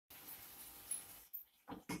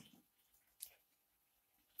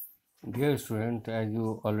Dear student, as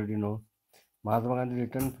you already know, Mahatma Gandhi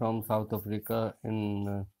returned from South Africa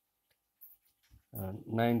in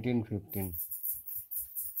 1915.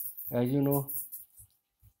 As you know,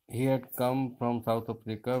 he had come from South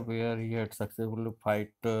Africa where he had successfully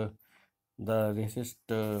fight the racist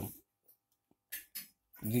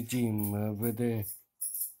regime with a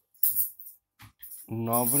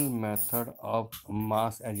novel method of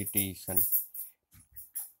mass agitation.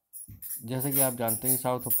 जैसे कि आप जानते हैं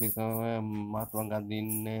south Africa में महात्मा गांधी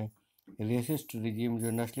ने resist regime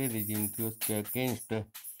जो नस्ली regime थी उसके अगेंस्ट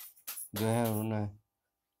जो है उन्होंने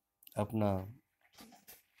अपना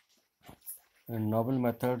novel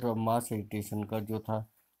method of mass agitation का जो था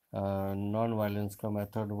नॉन वायलेंस का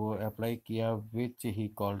मेथड वो अप्लाई किया विच ही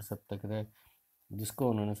कॉल्ड सत्याग्रह, जिसको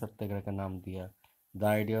उन्होंने सत्याग्रह का नाम दिया। The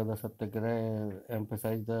idea of the Satyagraha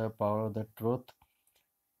emphasise the power of the truth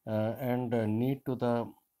and need to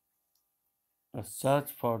the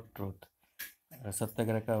search for truth.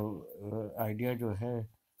 सत्याग्रह का आइडिया जो है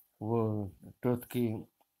वो ट्रूथ की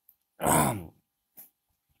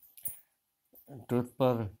ट्रूथ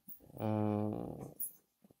पर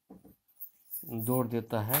जोर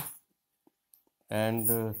देता है and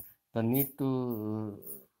the need to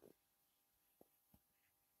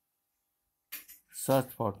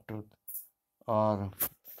search for truth और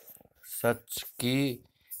सच की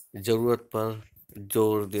ज़रूरत पर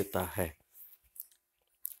जोर देता है।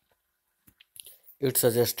 It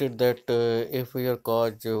suggested that if your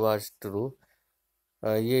cause was true,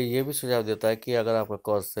 ये भी सुझाव देता है कि अगर आपका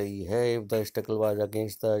कॉज सही है, if the struggle was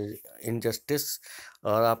against the injustice,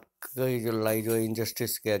 और आपकी जो लड़ाई जो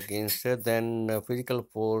इनजस्टिस के अगेंस्ट है, then physical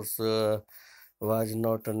force was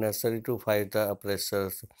not necessary to fight the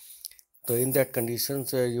अप्रेसर्स। तो in that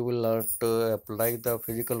conditions you will not apply the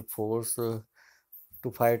physical force to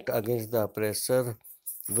fight against the oppressor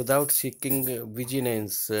without seeking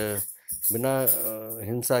vigilance, बिना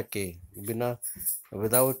हिंसा के, बिना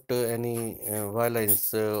विदाउट एनी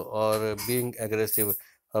वायलेंस और being aggressive,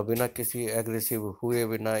 और बिना किसी aggressive हुए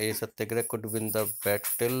बिना ये सत्याग्रह could win the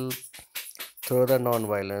battle through the non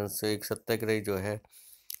violence. एक सत्याग्रही जो है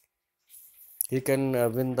he can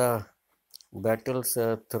win the battles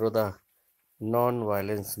through the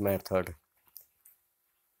non-violence method.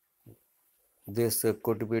 This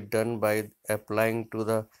could be done by applying to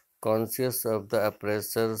the conscience of the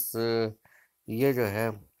oppressors. ये जो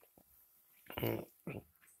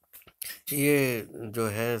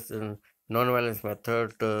है non violence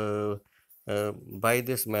method, by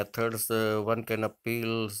this methods one can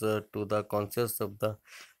appeal to the conscience of the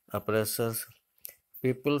oppressors.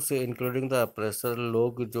 Peoples including the oppressor,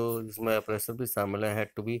 लोग जो इसमें oppressor भी शामिल है,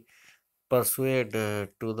 had to be persuade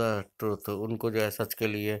to the truth, उनको जो है सच के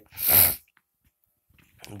लिए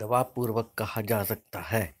दबावपूर्वक कहा जा सकता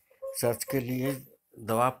है। सच के लिए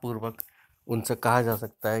दबावपूर्वक उनसे कहा जा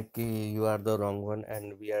सकता है कि you are the wrong one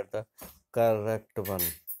and we are the correct one.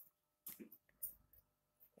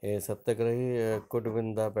 A Satyagrahi could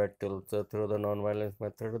win the battle through the non violence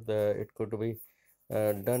method. It could be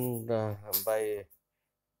done by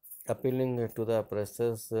appealing to the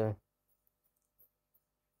अप्रेसर्स,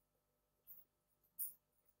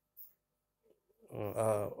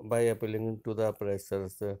 by appealing to the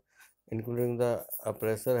oppressors, including the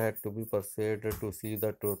oppressor had to be persuaded to see the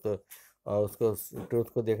truth, और उसको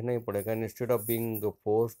truth को देखना ही पड़ेगा instead of being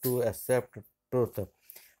force to accept truth,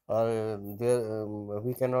 और there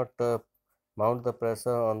we can not mount the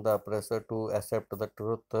pressure on the oppressor to accept the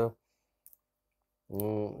truth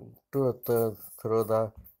through the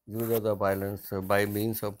use of the violence. By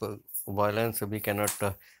means of violence we cannot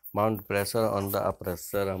mount pressure on the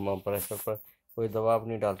oppressor. हम oppressor पर कोई दबाव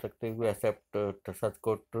नहीं डाल सकते कि accept सच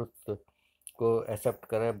को truth को एक्सेप्ट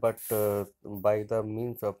करें, but by the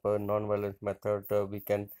means of non violence method we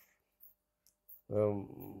can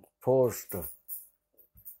forced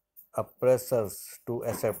oppressors to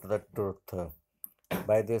accept the truth.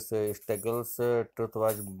 By this struggles truth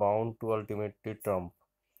was bound to ultimately trump,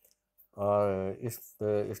 और इस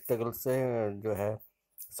स्ट्रगल से जो है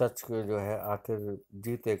सच को जो है आखिर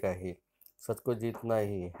जीतेगा ही, सच को जीतना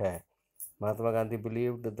ही है। Mahatma Gandhi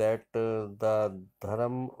believed that the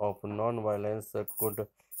धर्म of non violence could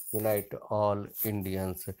unite all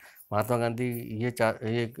Indians. Mahatma Gandhi ये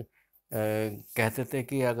कहते थे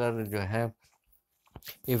कि अगर जो है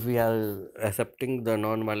if we are accepting the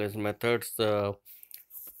non violence methods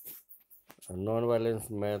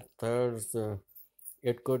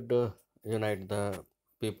it could unite the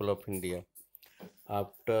people of India.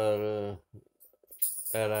 After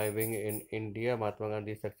arriving in India, Mahatma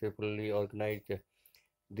Gandhi successfully organized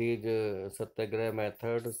these satyagraha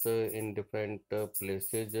methods in different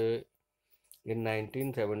places In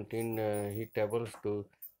 1917, he travels to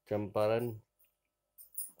Champaran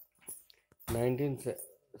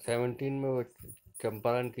 1917 में वो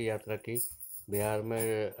चंपारण की यात्रा की बिहार में,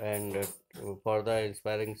 and for the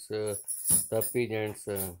inspiring the peasants,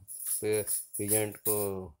 peasant को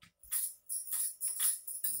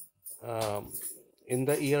in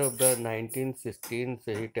the year of the 1916,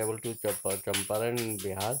 he traveled to Champaran in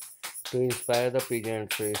Bihar to inspire the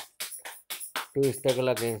peasants to struggle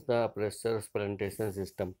against the oppressor's plantation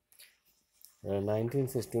system.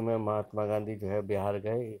 1960 में महात्मा गांधी जो है बिहार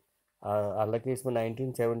गए। हालांकि इसमें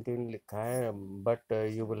 1917 लिखा है, but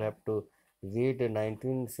you will have to read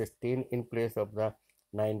 1916 in place of the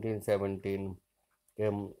 1917।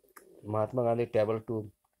 Mahatma Gandhi travel to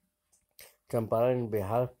Champaran in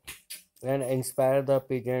Bihar and inspire the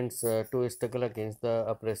peasants to struggle against the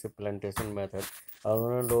oppressive plantation method। और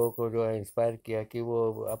उन्होंने लोगों को जो है इंस्पायर किया कि वो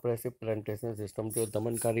अप्रेसिव प्लांटेशन सिस्टम, जो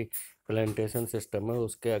दमनकारी प्लांटेशन सिस्टम है,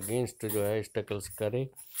 उसके अगेंस्ट जो है स्ट्रगल्स करें।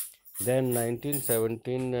 Then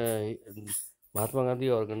 1917 Mahatma Gandhi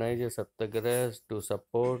organise Satyagraha to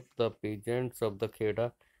support the peasants of the Kheda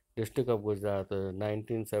district of Gujarat.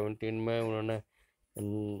 1917 में उन्होंने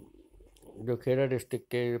जो खेड़ा डिस्ट्रिक्ट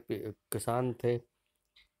के किसान थे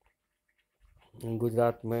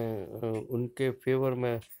गुजरात में, उनके फेवर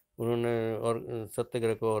में उन्होंने और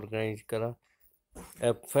सत्याग्रह को ऑर्गेनाइज करा।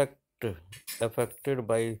 Affected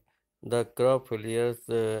by the crop failures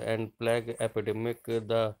and plague epidemic,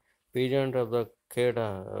 the peasant of the Kheda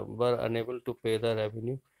were unable to पे द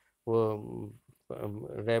रेवेन्यू। वो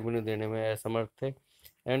रेवेन्यू देने में असमर्थ थे,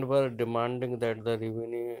 and were demanding that the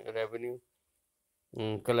revenue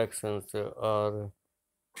collections, और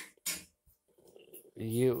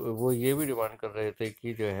ये भी डिमांड कर रहे थे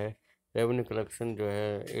कि जो है रेवेन्यू कलेक्शन जो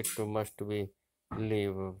है it must be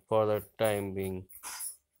leave for the time being,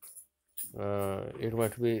 it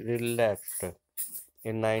must be relaxed.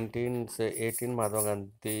 In 1918 Mahatma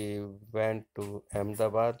Gandhi went to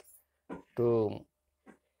Ahmedabad to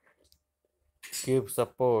give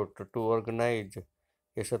support to organise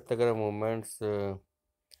A Satyagraha movements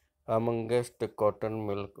amongst cotton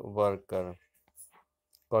mill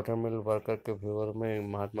worker के फेवर में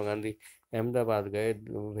महात्मा गांधी अहमदाबाद गए,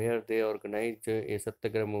 where they organise A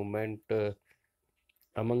Satyagraha movement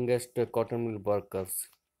amongst cotton mill workers.